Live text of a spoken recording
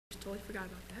totally forgot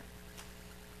about that.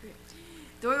 Okay.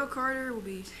 Doyle Carter will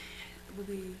be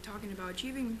talking about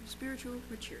achieving spiritual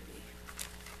maturity.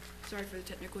 Sorry for the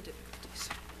technical difficulties.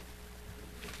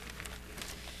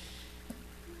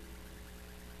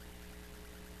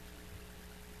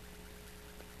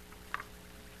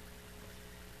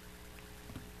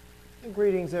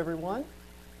 Greetings, everyone.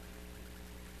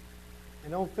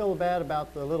 And don't feel bad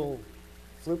about the little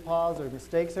flute pause or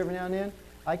mistakes every now and then.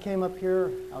 I came up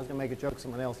here, I was going to make a joke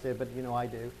someone else did, but you know I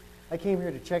do. I came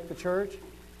here to check the church,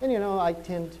 and you know I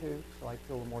tend to, so I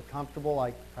feel a little more comfortable.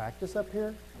 I practice up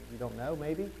here. You don't know,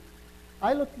 maybe.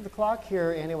 I looked at the clock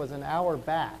here, and it was an hour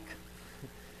back.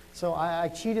 So I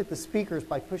cheated the speakers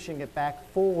by pushing it back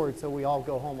forward so we all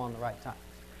go home on the right time.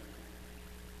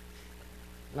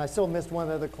 And I still missed one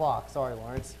other clock. Sorry,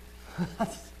 Lawrence.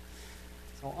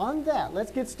 So on that,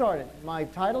 let's get started. My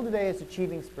title today is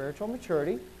Achieving Spiritual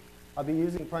Maturity. I'll be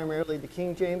using primarily the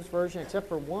King James Version, except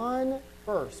for one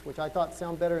verse, which I thought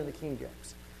sounded better in the King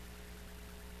James.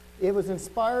 It was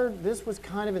inspired, this was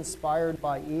kind of inspired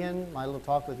by Ian, my little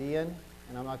talk with Ian,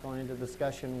 and I'm not going into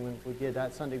discussion when we did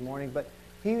that Sunday morning, but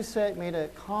he made a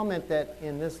comment that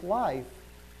in this life,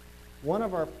 one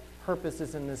of our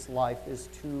purposes in this life is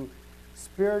to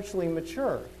spiritually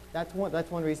mature. That's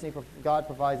one reason God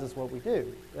provides us what we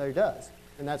do. He does.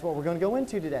 And that's what we're going to go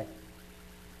into today.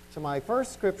 So my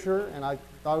first scripture, and I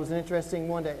thought it was an interesting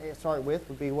one to start with,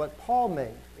 would be what Paul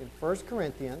made in 1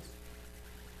 Corinthians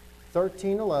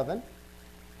 13:11.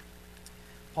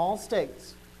 Paul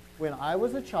states, "When I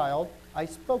was a child, I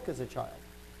spoke as a child.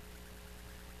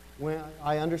 When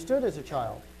I understood as a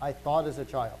child, I thought as a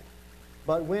child.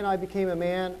 But when I became a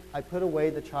man, I put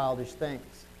away the childish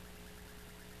things."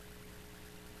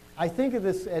 I think of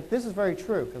this, this is very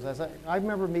true, because I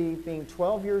remember me being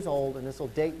 12 years old, and this will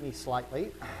date me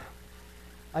slightly.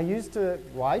 I used to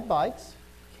ride bikes,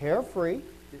 carefree.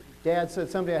 Dad said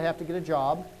someday I'd have to get a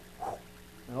job.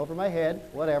 Went over my head,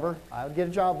 whatever. I would get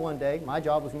a job one day. My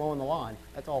job was mowing the lawn.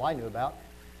 That's all I knew about.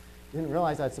 Didn't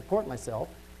realize I'd support myself.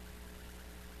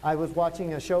 I was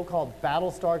watching a show called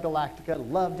Battlestar Galactica,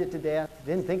 loved it to death.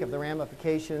 Didn't think of the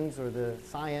ramifications or the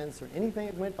science or anything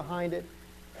that went behind it.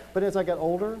 But as I got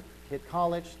older, hit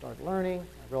college, started learning,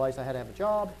 I realized I had to have a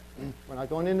job. We're not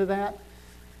going into that.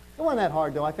 It wasn't that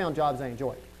hard, though. I found jobs I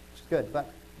enjoyed, which is good. But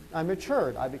I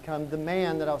matured. I became the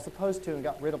man that I was supposed to and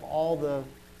got rid of all the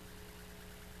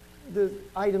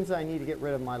items that I need to get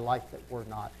rid of in my life that were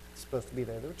not supposed to be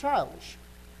there. They were childish.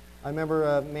 I remember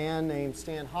a man named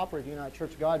Stan Hopper at United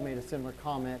Church of God made a similar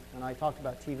comment when I talked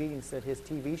about TV and said his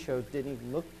TV shows didn't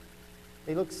even look,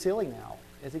 they look silly now.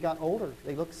 As he got older,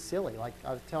 they looked silly. Like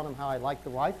I was telling him how I liked The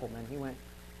Rifleman. He went,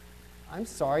 "I'm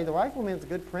sorry, The Rifleman's a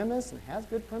good premise and has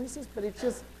good premises, but it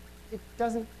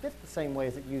doesn't fit the same way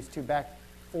as it used to back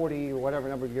 40 or whatever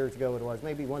number of years ago it was."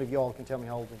 Maybe one of you all can tell me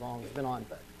how long it's been on.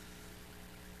 But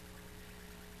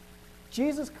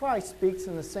Jesus Christ speaks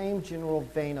in the same general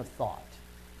vein of thought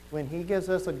when he gives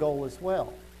us a goal as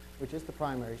well, which is the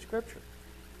primary scripture.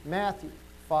 Matthew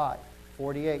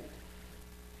 5:48.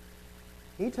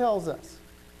 He tells us,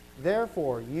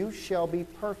 "Therefore you shall be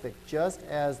perfect, just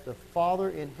as the Father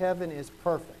in heaven is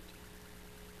perfect."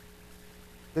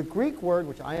 The Greek word,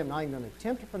 which I am not even going to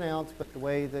attempt to pronounce, but the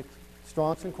way the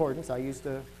Strong's Concordance, I used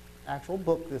the actual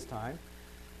book this time.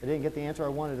 I didn't get the answer I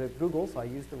wanted at Google, so I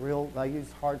used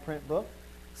hard print book.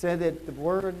 Said that the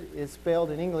word is spelled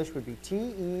in English would be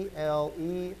T-E-L-E-I-O-S.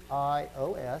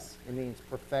 It means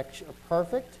perfection,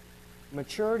 perfect,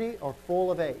 maturity, or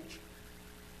full of age.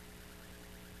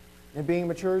 And being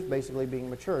mature is basically being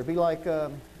mature. It'd be like,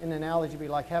 an analogy would be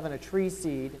like having a tree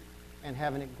seed and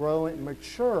having it grow and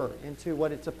mature into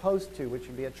what it's supposed to, which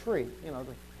would be a tree. You know,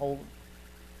 the whole,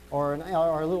 or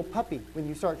a little puppy. When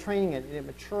you start training it, it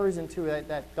matures into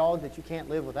that dog that you can't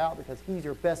live without because he's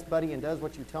your best buddy and does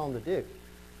what you tell him to do.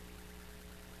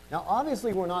 Now,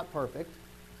 obviously, we're not perfect.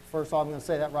 First of all, I'm going to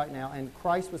say that right now. And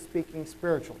Christ was speaking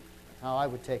spiritually. That's how I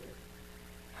would take it.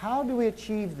 How do we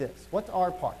achieve this? What's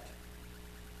our part?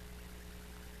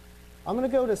 I'm going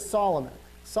to go to Solomon.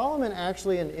 Solomon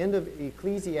actually in the end of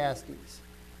Ecclesiastes,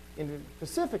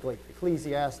 specifically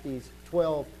Ecclesiastes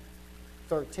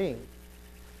 12:13.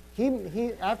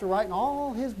 He, after writing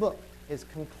all his book, his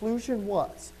conclusion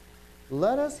was,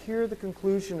 "Let us hear the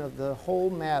conclusion of the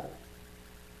whole matter.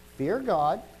 Fear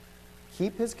God,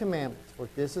 keep his commandments, for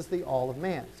this is the all of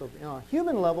man." So on a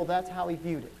human level, that's how he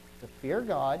viewed it, to fear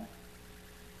God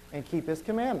and keep his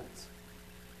commandments.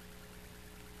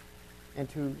 And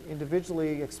to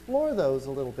individually explore those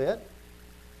a little bit,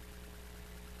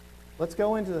 let's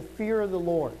go into the fear of the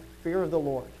Lord. Fear of the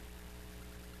Lord.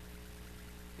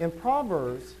 In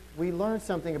Proverbs we learn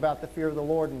something about the fear of the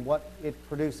Lord and what it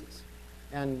produces.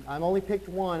 And I've only picked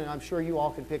one, and I'm sure you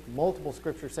all can pick multiple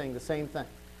scriptures saying the same thing.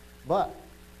 But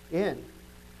in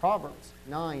Proverbs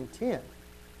 9:10,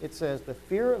 it says, "The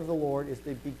fear of the Lord is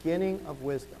the beginning of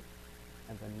wisdom,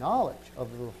 and the knowledge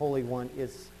of the Holy One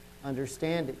is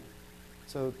understanding."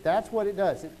 So that's what it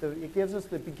does. It gives us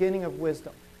the beginning of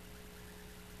wisdom.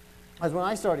 As when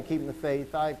I started keeping the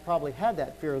faith, I probably had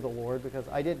that fear of the Lord because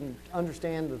I didn't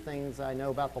understand the things I know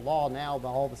about the law now,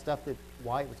 about all the stuff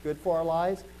why it was good for our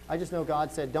lives. I just know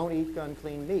God said, don't eat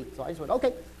unclean meat. So I just went,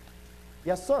 okay,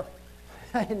 yes, sir.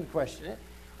 I didn't question it.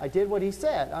 I did what he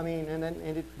said. I mean, and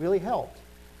it really helped.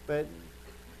 And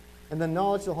the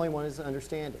knowledge of the Holy One is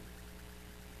understanding.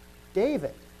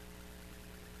 David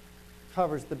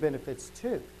covers the benefits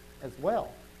too, as well.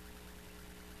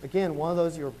 Again, one of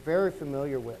those you're very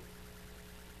familiar with.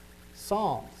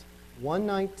 Psalms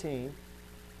 119,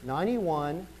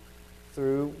 91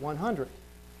 through 100.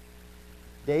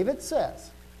 David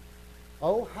says,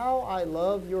 "Oh, how I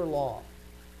love your law.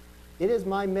 It is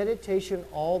my meditation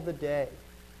all the day.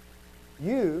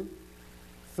 You,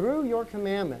 through your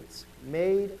commandments,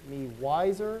 made me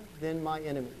wiser than my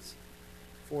enemies,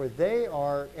 for they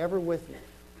are ever with me.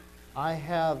 I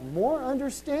have more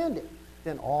understanding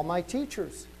than all my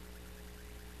teachers.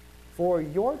 For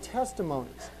your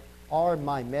testimonies are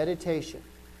my meditation.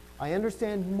 I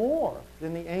understand more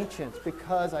than the ancients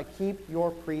because I keep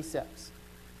your precepts."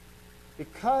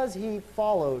 Because he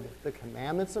followed the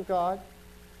commandments of God,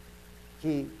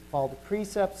 he followed the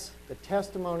precepts, the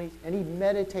testimonies, and he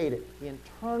meditated. He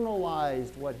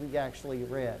internalized what he actually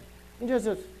read. And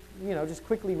just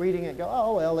quickly reading it, go,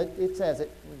 oh, well, it says it.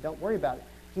 Don't worry about it.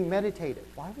 He meditated.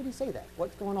 Why would he say that?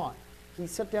 What's going on? He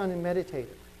sat down and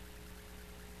meditated.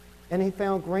 And he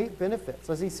found great benefits,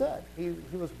 as he said. He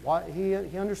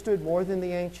understood more than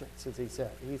the ancients, as he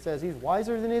said. He says he's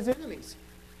wiser than his enemies.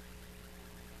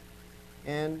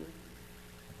 And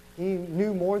he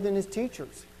knew more than his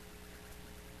teachers.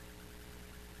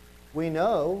 We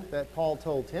know that Paul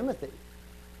told Timothy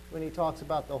when he talks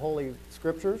about the Holy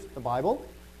Scriptures, the Bible,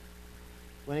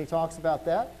 when he talks about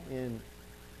that,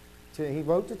 he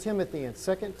wrote to Timothy in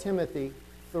 2 Timothy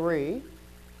 3,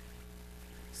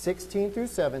 16 through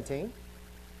 17,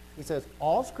 he says,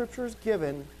 "All Scripture is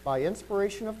given by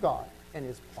inspiration of God and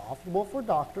is profitable for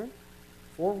doctrine,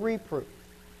 for reproof,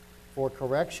 for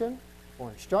correction, for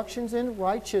instructions in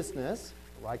righteousness,"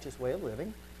 a righteous way of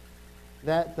living,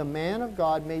 "that the man of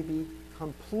God may be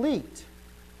complete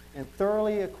and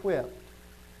thoroughly equipped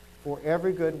for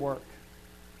every good work."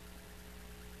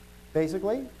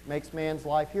 Basically, makes man's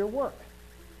life here work.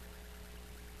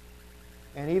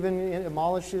 And even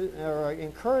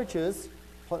encourages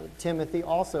Timothy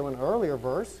also in an earlier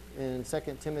verse, in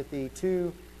 2 Timothy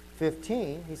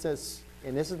 2:15, he says,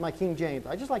 and this is my King James.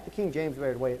 I just like the King James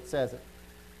better the way it says it.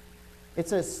 It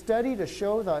says, "Study to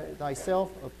show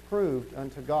thyself approved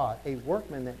unto God, a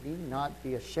workman that need not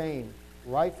be ashamed,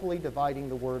 rightfully dividing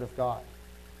the word of God."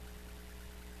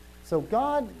 So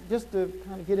God, just to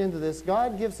kind of get into this,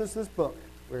 God gives us this book.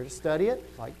 We're to study it,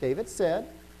 like David said.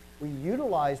 We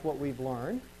utilize what we've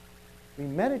learned. We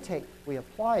meditate. We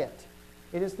apply it.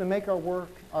 It is to make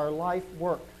our life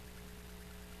work.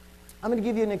 I'm going to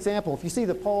give you an example. If you see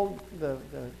this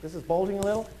is bulging a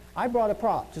little. I brought a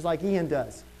prop, just like Ian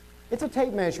does. It's a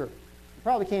tape measure. You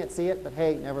probably can't see it, but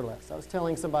hey, nevertheless. I was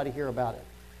telling somebody here about it.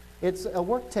 It's a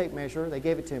work tape measure. They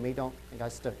gave it to me. Don't think I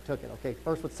took it. Okay,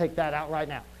 first let's take that out right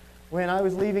now. When I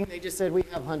was leaving, they just said, we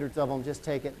have hundreds of them. Just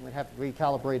take it, and we'd have to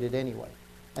recalibrate it anyway.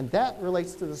 And that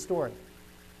relates to the story.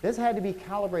 This had to be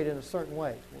calibrated in a certain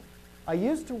way. I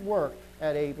used to work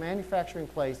at a manufacturing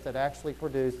place that actually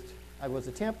produced, I was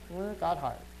a temp, got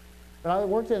hired. But I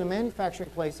worked at a manufacturing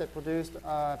place that produced,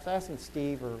 I was asking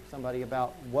Steve or somebody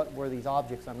about what were these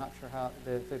objects. I'm not sure how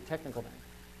the technical name.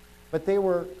 But they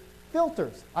were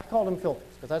filters. I called them filters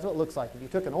because that's what it looks like. If you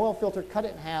took an oil filter, cut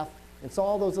it in half, and saw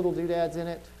all those little doodads in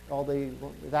it,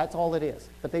 that's all it is.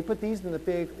 But they put these in the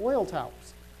big oil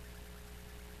towers.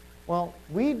 Well,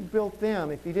 we built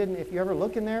them. If you ever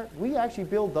look in there, we actually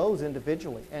build those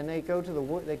individually, and they go to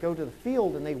the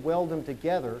field and they weld them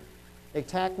together. They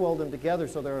tack weld them together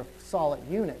so they're a solid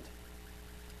unit.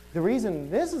 The reason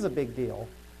this is a big deal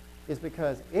is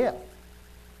because if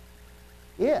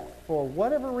for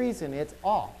whatever reason it's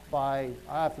off by,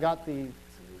 I forgot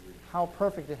how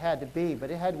perfect it had to be, but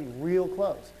it had to be real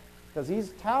close. Because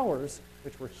these towers,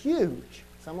 which were huge,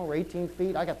 some were 18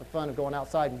 feet. I got the fun of going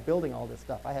outside and building all this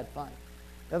stuff. I had fun.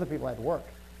 The other people had to work.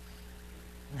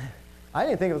 I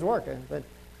didn't think it was working, but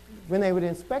when they would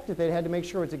inspect it, they had to make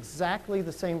sure it's exactly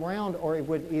the same round, or it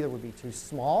would either be too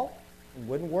small and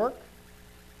wouldn't work,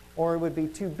 or it would be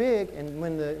too big, and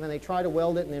when they try to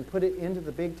weld it and then put it into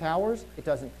the big towers, it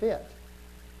doesn't fit.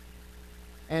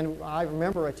 And I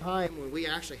remember a time when we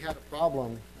actually had a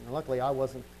problem, and luckily I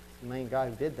wasn't the main guy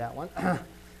who did that one.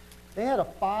 They had a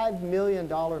 $5 million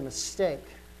mistake.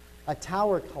 A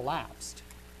tower collapsed.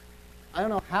 I don't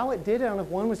know how it did. I don't know if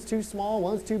one was too small,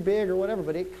 one was too big, or whatever,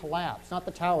 but it collapsed. Not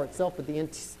the tower itself, but the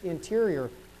interior.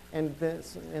 And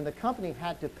the company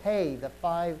had to pay the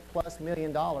 $5+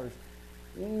 million.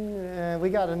 We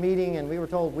got a meeting, and we were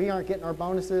told we aren't getting our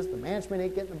bonuses, the management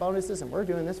ain't getting the bonuses, and we're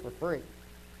doing this for free.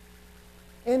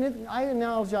 And I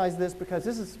analogize this because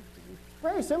this is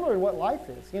very similar to what life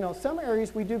is. You know, some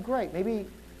areas we do great. Maybe,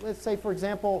 let's say, for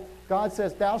example, God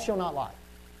says, thou shalt not lie.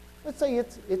 Let's say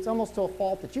it's almost to a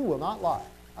fault that you will not lie.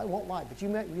 I won't lie, but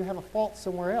you have a fault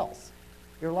somewhere else.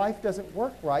 Your life doesn't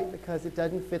work right because it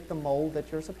doesn't fit the mold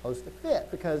that you're supposed to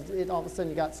fit, because all of a sudden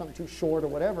you got something too short or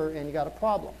whatever, and you got a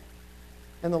problem.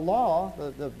 And the law,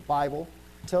 the Bible,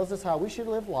 tells us how we should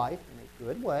live life in a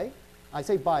good way. I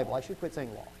say Bible, I should quit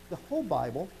saying law. The whole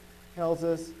Bible tells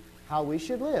us how we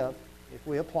should live if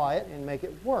we apply it and make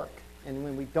it work. And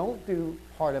when we don't do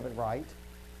part of it right,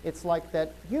 it's like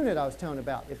that unit I was telling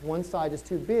about. If one side is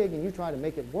too big and you try to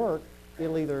make it work,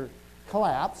 it'll either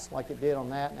collapse like it did on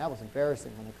that, and that was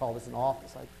embarrassing when they called us in the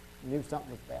office. I knew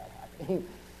something was bad happening.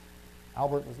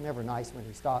 Albert was never nice when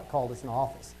he called us in the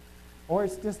office. Or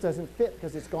it just doesn't fit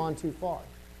because it's gone too far.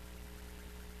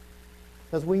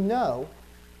 Because we know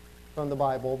from the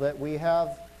Bible that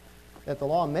that the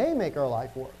law may make our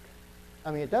life work.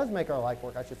 I mean, it does make our life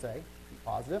work, I should say, be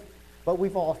positive, but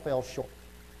we've all fell short.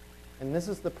 And this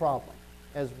is the problem.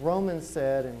 As Romans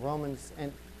said,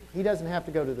 and he doesn't have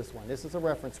to go to this one. This is a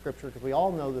reference scripture because we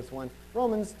all know this one.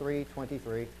 Romans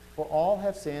 3:23, for all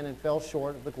have sinned and fell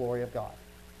short of the glory of God.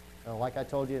 Like I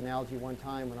told you an analogy one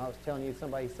time when I was telling you,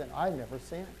 somebody said, I've never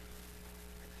sinned.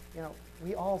 You know,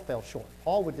 we all fell short.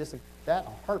 Paul would disagree with that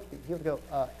in a heartbeat. He would go,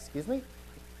 excuse me?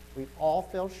 We all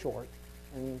fell short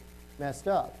and messed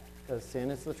up because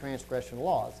sin is the transgression of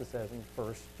law, as it says in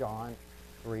 1 John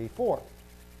 3:4.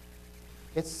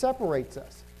 It separates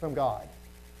us from God.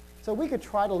 So we could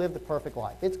try to live the perfect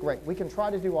life. It's great. We can try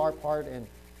to do our part, and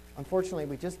unfortunately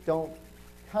we just don't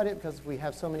cut it because we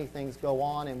have so many things go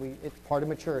on, and it's part of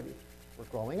maturity. We're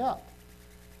growing up.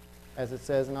 As it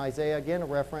says in Isaiah, again a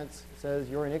reference, it says,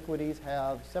 your iniquities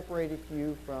have separated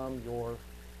you from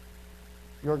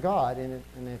your God. And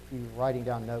if you're writing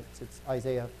down notes, it's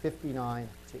Isaiah 59:2.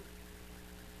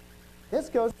 This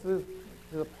goes to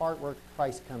the part where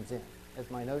Christ comes in. As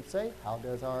my notes say, how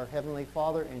does our Heavenly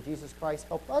Father and Jesus Christ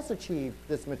help us achieve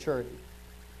this maturity?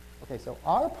 Okay, so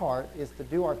our part is to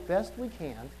do our best we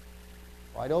can,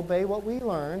 try to obey what we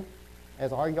learn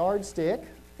as our yardstick,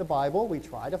 the Bible. We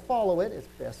try to follow it as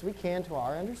best we can to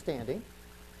our understanding,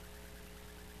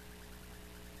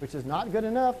 which is not good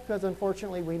enough because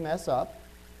unfortunately we mess up.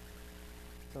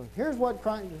 So here's what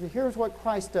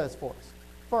Christ does for us.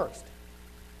 First,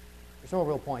 there's no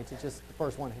real points, it's just the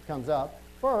first one that comes up.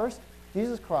 First,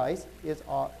 Jesus Christ is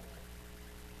our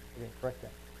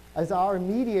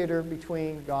mediator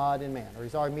between God and man, or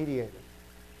he's our mediator.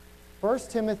 1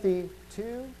 Timothy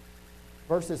 2,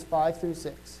 verses 5 through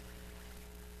 6.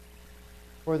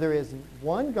 For there is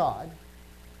one God,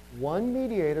 one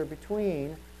mediator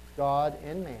between God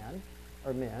and man,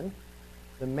 or men,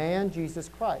 the man Jesus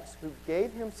Christ, who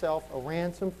gave himself a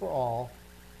ransom for all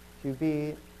to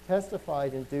be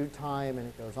testified in due time, and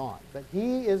it goes on. But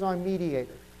he is our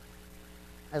mediator,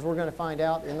 as we're going to find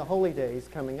out in the holy days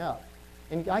coming up.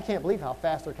 And I can't believe how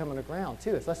fast they're coming to ground,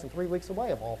 too. It's less than 3 weeks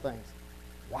away, of all things.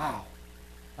 Wow.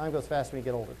 Time goes fast when you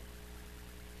get older.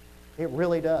 It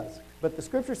really does. But the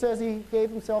Scripture says he gave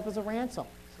himself as a ransom.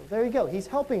 So there you go. He's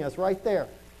helping us right there.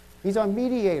 He's our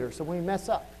mediator, so when we mess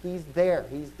up, he's there.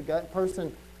 He's the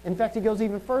person. In fact, he goes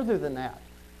even further than that.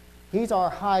 He's our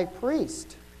high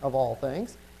priest of all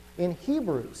things in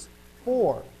Hebrews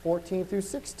 4:14 through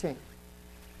 16.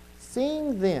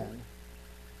 Seeing then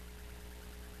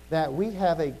that we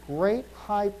have a great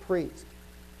high priest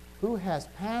who has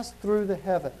passed through the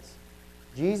heavens,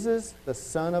 Jesus, the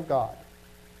Son of God,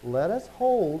 let us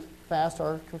hold fast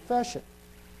our confession.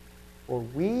 For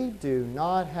we do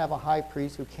not have a high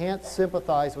priest who can't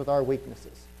sympathize with our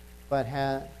weaknesses, but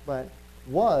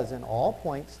was in all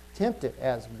points tempted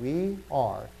as we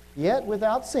are, yet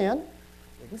without sin.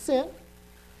 Didn't sin.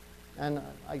 And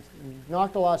I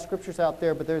knocked a lot of scriptures out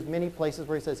there, but there's many places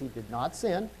where he says he did not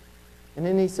sin. And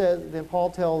then then Paul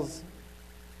tells,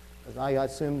 as I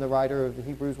assume the writer of the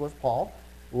Hebrews was Paul,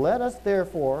 let us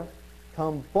therefore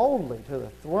come boldly to the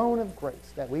throne of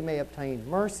grace, that we may obtain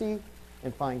mercy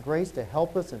and find grace to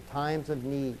help us in times of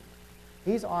need.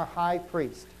 He's our high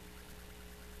priest.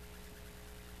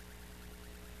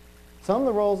 Some of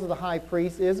the roles of the high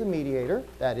priest is a mediator.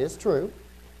 That is true.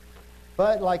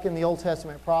 But like in the Old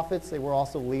Testament prophets, they were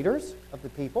also leaders of the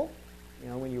people. You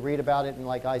know, when you read about it in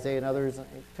like Isaiah and others, it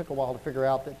took a while to figure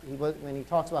out that when he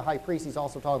talks about high priest, he's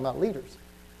also talking about leaders.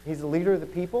 He's the leader of the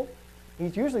people.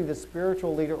 He's usually the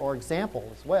spiritual leader or example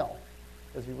as well.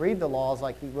 As you read the laws,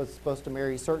 like he was supposed to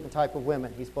marry a certain type of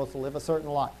women. He's supposed to live a certain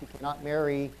life. He cannot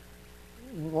marry,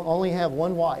 only have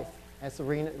one wife. He has to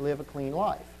live a clean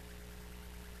life.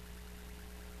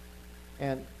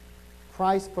 And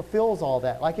Christ fulfills all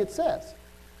that. Like it says,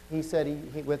 he said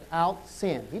he without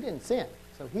sin. He didn't sin.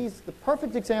 So he's the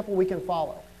perfect example we can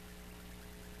follow.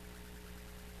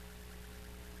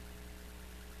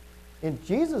 In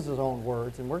Jesus' own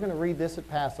words, and we're going to read this at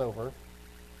Passover,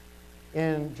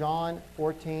 in John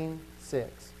 14:6,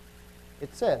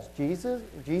 it says,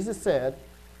 Jesus said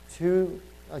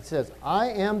it says, I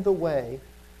am the way,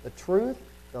 the truth,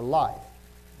 the life.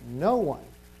 No one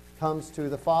comes to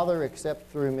the Father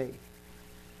except through me.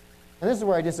 And this is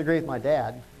where I disagree with my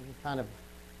dad. He kind of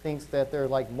thinks that there are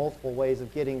like multiple ways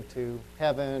of getting to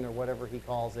heaven or whatever he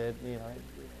calls it. You know,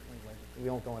 we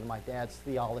won't go into my dad's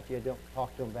theology. I don't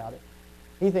talk to him about it.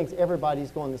 He thinks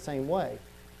everybody's going the same way.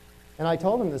 And I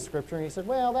told him this scripture, and he said,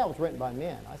 well, that was written by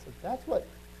men. I said, that's what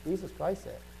Jesus Christ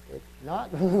said. It's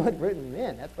not what written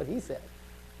men. That's what he said.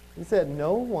 He said,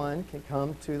 no one can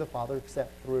come to the Father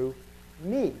except through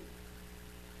me.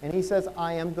 And he says,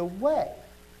 I am the way.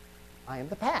 I am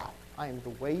the path. I am the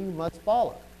way you must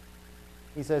follow.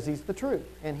 He says he's the truth,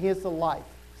 and he is the life,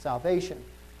 salvation,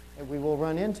 that we will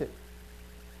run into.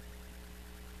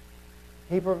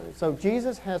 So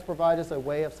Jesus has provided us a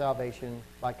way of salvation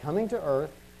by coming to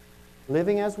earth,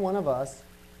 living as one of us.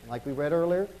 And like we read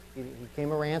earlier, he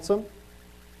became a ransom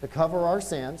to cover our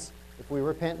sins if we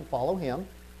repent and follow him.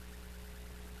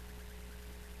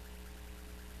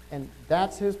 And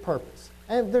that's his purpose.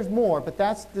 And there's more, but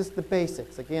that's just the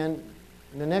basics. Again,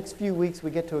 in the next few weeks, we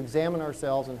get to examine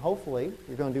ourselves, and hopefully,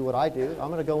 you're going to do what I do. I'm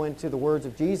going to go into the words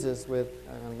of Jesus with,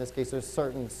 in this case, there's a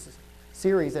certain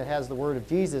series that has the word of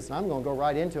Jesus, and I'm going to go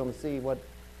right into them and see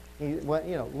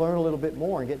learn a little bit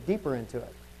more and get deeper into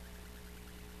it.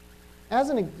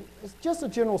 It's just a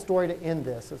general story to end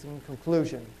this, as in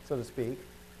conclusion, so to speak.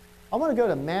 I want to go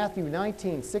to Matthew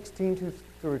 19:16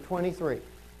 through 23.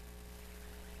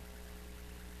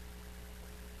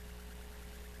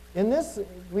 In this,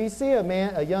 we see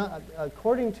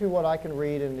according to what I can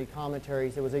read in the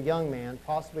commentaries, it was a young man,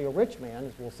 possibly a rich man,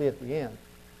 as we'll see at the end,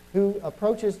 who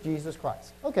approaches Jesus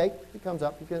Christ. Okay, he comes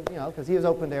up because he was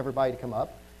open to everybody to come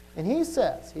up. And he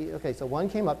says, so one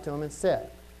came up to him and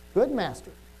said, Good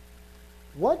master,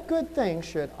 what good thing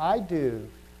should I do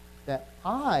that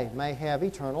I may have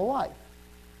eternal life?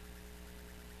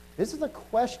 This is a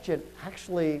question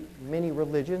actually many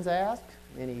religions ask.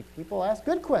 Many people ask.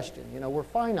 Good question. We're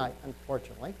finite,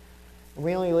 unfortunately. And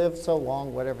we only live so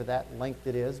long, whatever that length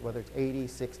it is, whether it's 80,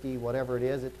 60, whatever it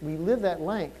is. We live that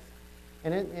length.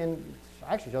 And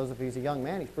actually, Joseph, he's a young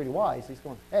man. He's pretty wise. He's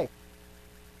going, hey,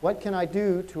 what can I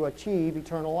do to achieve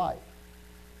eternal life?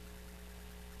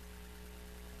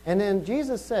 And then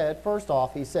Jesus said, first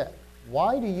off, he said,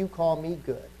 why do you call me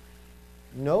good?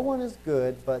 No one is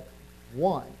good but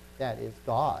one, that is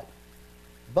God.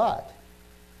 But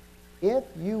if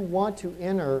you want to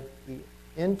enter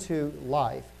into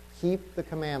life, keep the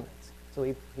commandments. So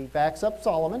he backs up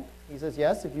Solomon. He says,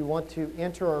 yes, if you want to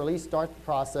enter or at least start the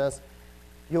process,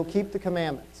 you'll keep the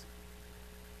commandments.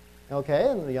 Okay,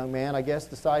 and the young man, I guess,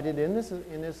 decided in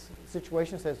this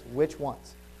situation, says, which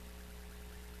ones?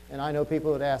 And I know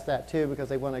people would ask that too because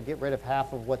they want to get rid of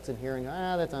half of what's in here and go,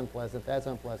 that's unpleasant, that's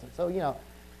unpleasant. So,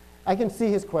 I can see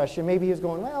his question. Maybe he was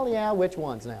going, well, yeah, which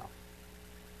ones now?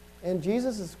 And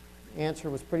Jesus' answer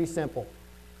was pretty simple.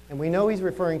 And we know he's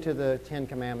referring to the Ten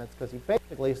Commandments because he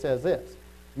basically says this: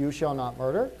 you shall not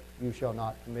murder, you shall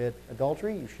not commit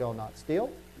adultery, you shall not steal,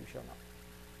 you shall not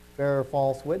bear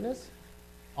false witness,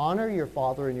 honor your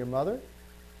father and your mother,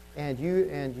 and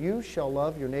you shall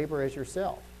love your neighbor as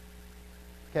yourself.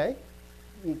 Okay?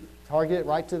 He targeted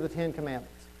right to the Ten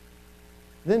Commandments.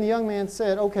 Then the young man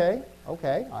said, okay,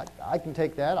 I can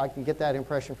take that. I can get that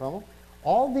impression from him.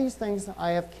 All these things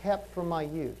I have kept from my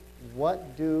youth.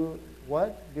 What do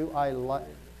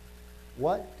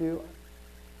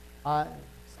I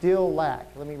still lack?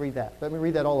 Let me read that. Let me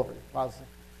read that all over.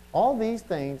 All these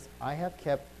things I have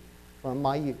kept from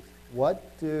my youth.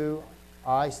 What do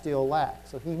I still lack?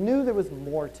 So he knew there was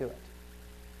more to it.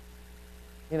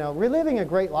 Reliving a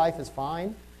great life is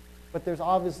fine, but there's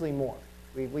obviously more.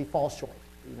 We fall short.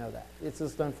 You know that. It's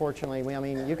just unfortunately,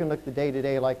 you can look the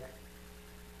day-to-day like,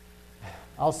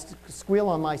 I'll squeal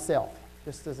on myself.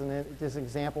 just as this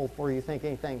example for you think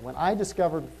anything. When I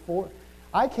discovered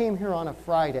I came here on a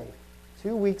Friday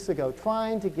 2 weeks ago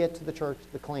trying to get to the church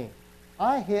to clean.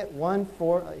 I hit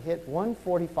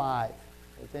 145.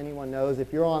 As anyone knows,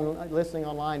 if you're listening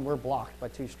online, we're blocked by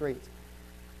 2 streets.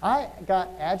 I got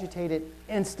agitated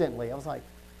instantly. I was like,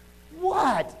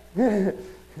 what? I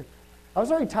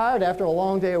was already tired after a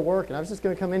long day of work, and I was just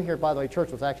going to come in here. By the way,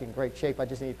 church was actually in great shape. I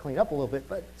just needed to clean up a little bit.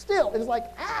 But still, it was like,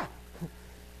 ah!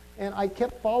 And I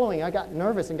kept following. I got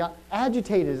nervous and got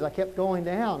agitated as I kept going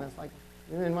down. It's like,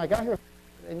 and then when I got here,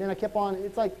 and then I kept on,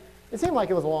 it's like, it seemed like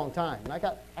it was a long time. And I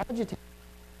got agitated.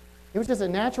 It was just a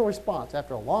natural response.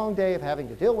 After a long day of having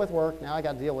to deal with work, now I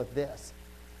got to deal with this.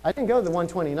 I didn't go to the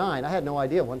 129. I had no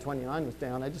idea 129 was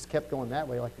down. I just kept going that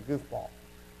way like a goofball.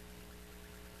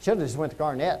 Should have just went to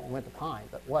Garnett and went to Pine,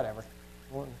 but whatever.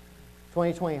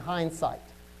 2020 hindsight.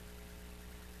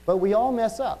 But we all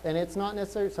mess up, and it's not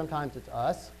necessarily, sometimes it's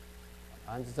us.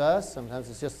 Sometimes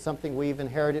it's just something we've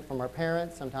inherited from our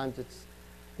parents. Sometimes it's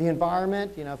the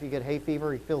environment. You know, if you get hay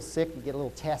fever, you feel sick, you get a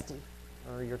little testy.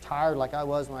 Or you're tired like I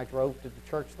was when I drove to the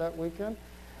church that weekend,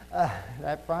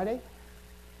 that Friday.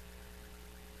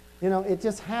 You know, it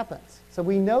just happens. So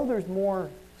we know there's more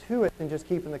to it than just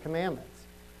keeping the commandments.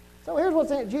 So here's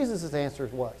what Jesus' answer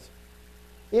was.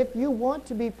 If you want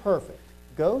to be perfect,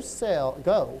 go sell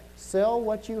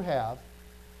what you have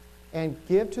and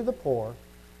give to the poor,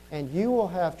 and you will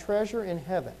have treasure in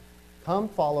heaven. Come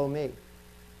follow me.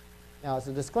 Now, as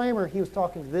a disclaimer, he was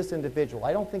talking to this individual.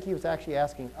 I don't think he was actually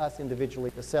asking us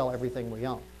individually to sell everything we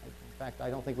own. In fact, I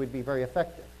don't think we'd be very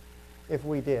effective if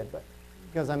we did. But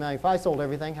because I mean, if I sold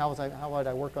everything, how would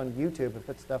I work on YouTube and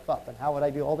put stuff up? And how would I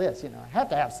do all this? You know, I have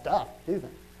to have stuff to do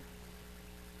things.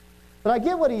 But I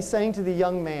get what he's saying to the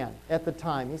young man at the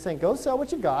time. He's saying, go sell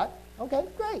what you got. Okay,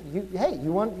 great.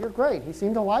 You're great. He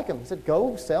seemed to like him. He said,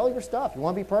 go sell your stuff. You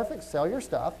want to be perfect? Sell your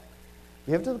stuff.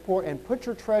 Give to the poor and put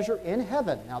your treasure in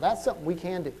heaven. Now, that's something we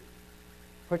can do.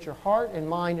 Put your heart and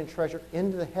mind and treasure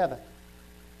into the heaven,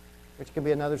 which can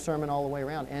be another sermon all the way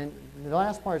around. And the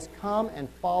last part is come and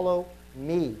follow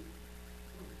me.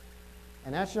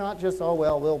 And that's not just, oh,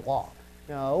 well, we'll walk.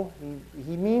 No,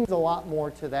 he means a lot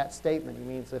more to that statement. He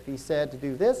means if he said to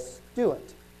do this, do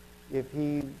it. If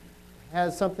he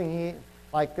has something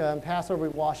like Passover, we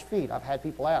wash feet. I've had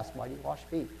people ask, why do you wash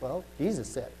feet? Well, Jesus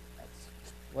said it.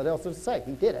 What else does it say?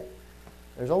 He did it.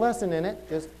 There's a lesson in it.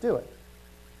 Just do it.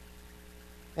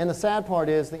 And the sad part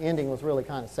is the ending was really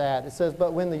kind of sad. It says,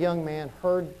 but when the young man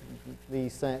heard the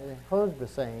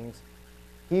sayings,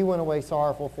 he went away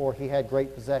sorrowful, for he had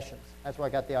great possessions. That's where I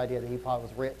got the idea that he probably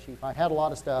was rich. He had a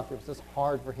lot of stuff. It was just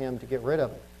hard for him to get rid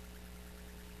of it.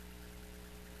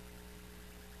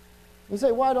 You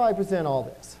say, why do I present all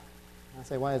this? I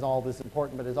say, why is all this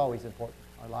important? But it's always important.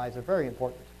 Our lives are very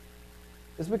important.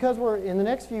 It's because in the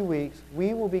next few weeks,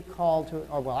 we will be called to,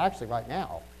 or well, actually right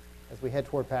now, as we head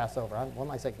toward Passover. What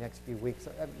am I saying next few weeks?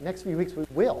 Next few weeks we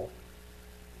will.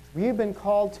 We have been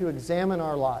called to examine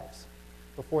our lives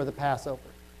before the Passover.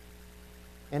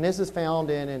 And this is found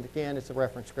in, and again, it's a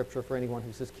reference scripture for anyone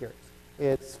who's just curious.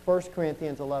 It's 1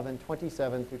 Corinthians 11,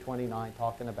 27 through 29,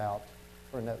 talking about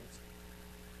for notes.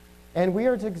 And we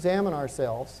are to examine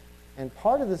ourselves. And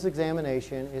part of this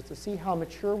examination is to see how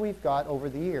mature we've got over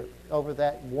the year, over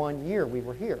that 1 year we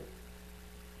were here.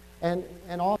 And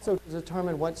also to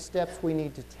determine what steps we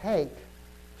need to take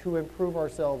to improve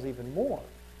ourselves even more.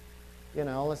 You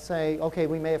know, let's say, okay,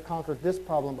 we may have conquered this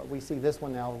problem, but we see this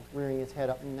one now rearing its head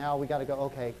up, and now we got to go,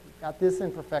 okay, got this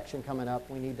imperfection coming up,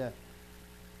 we need to,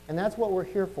 and that's what we're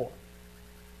here for.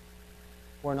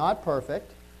 We're not perfect,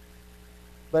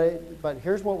 but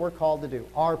here's what we're called to do,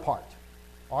 our part.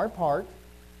 Our part,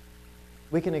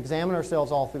 we can examine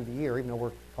ourselves all through the year, even though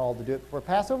we're called to do it for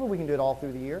Passover, we can do it all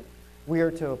through the year. We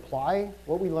are to apply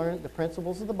what we learned, the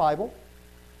principles of the Bible.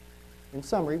 In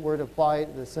summary, we're to apply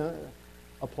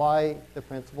the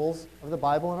principles of the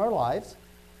Bible in our lives,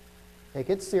 take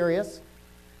it serious,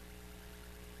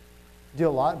 do a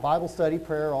lot, Bible study,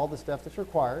 prayer, all the stuff that's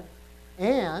required,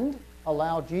 and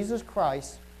allow Jesus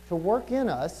Christ to work in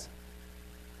us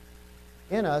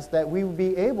that we will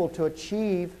be able to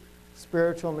achieve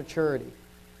spiritual maturity.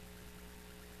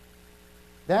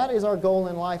 That is our goal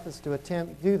in life, is to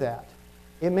attempt to do that.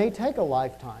 It may take a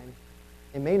lifetime.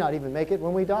 It may not even make it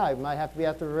when we die. It might have to be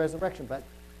after the resurrection, but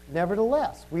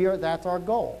nevertheless, that's our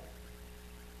goal.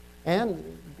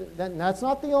 And that's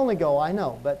not the only goal, I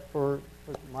know, but for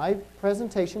my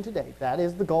presentation today, that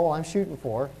is the goal I'm shooting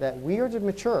for, that we are to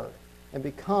mature and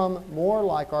become more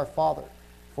like our Father.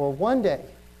 For one day,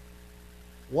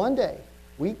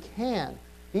 we can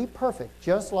be perfect,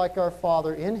 just like our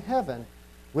Father in heaven,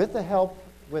 with the help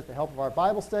with the help of our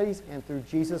Bible studies and through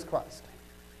Jesus Christ.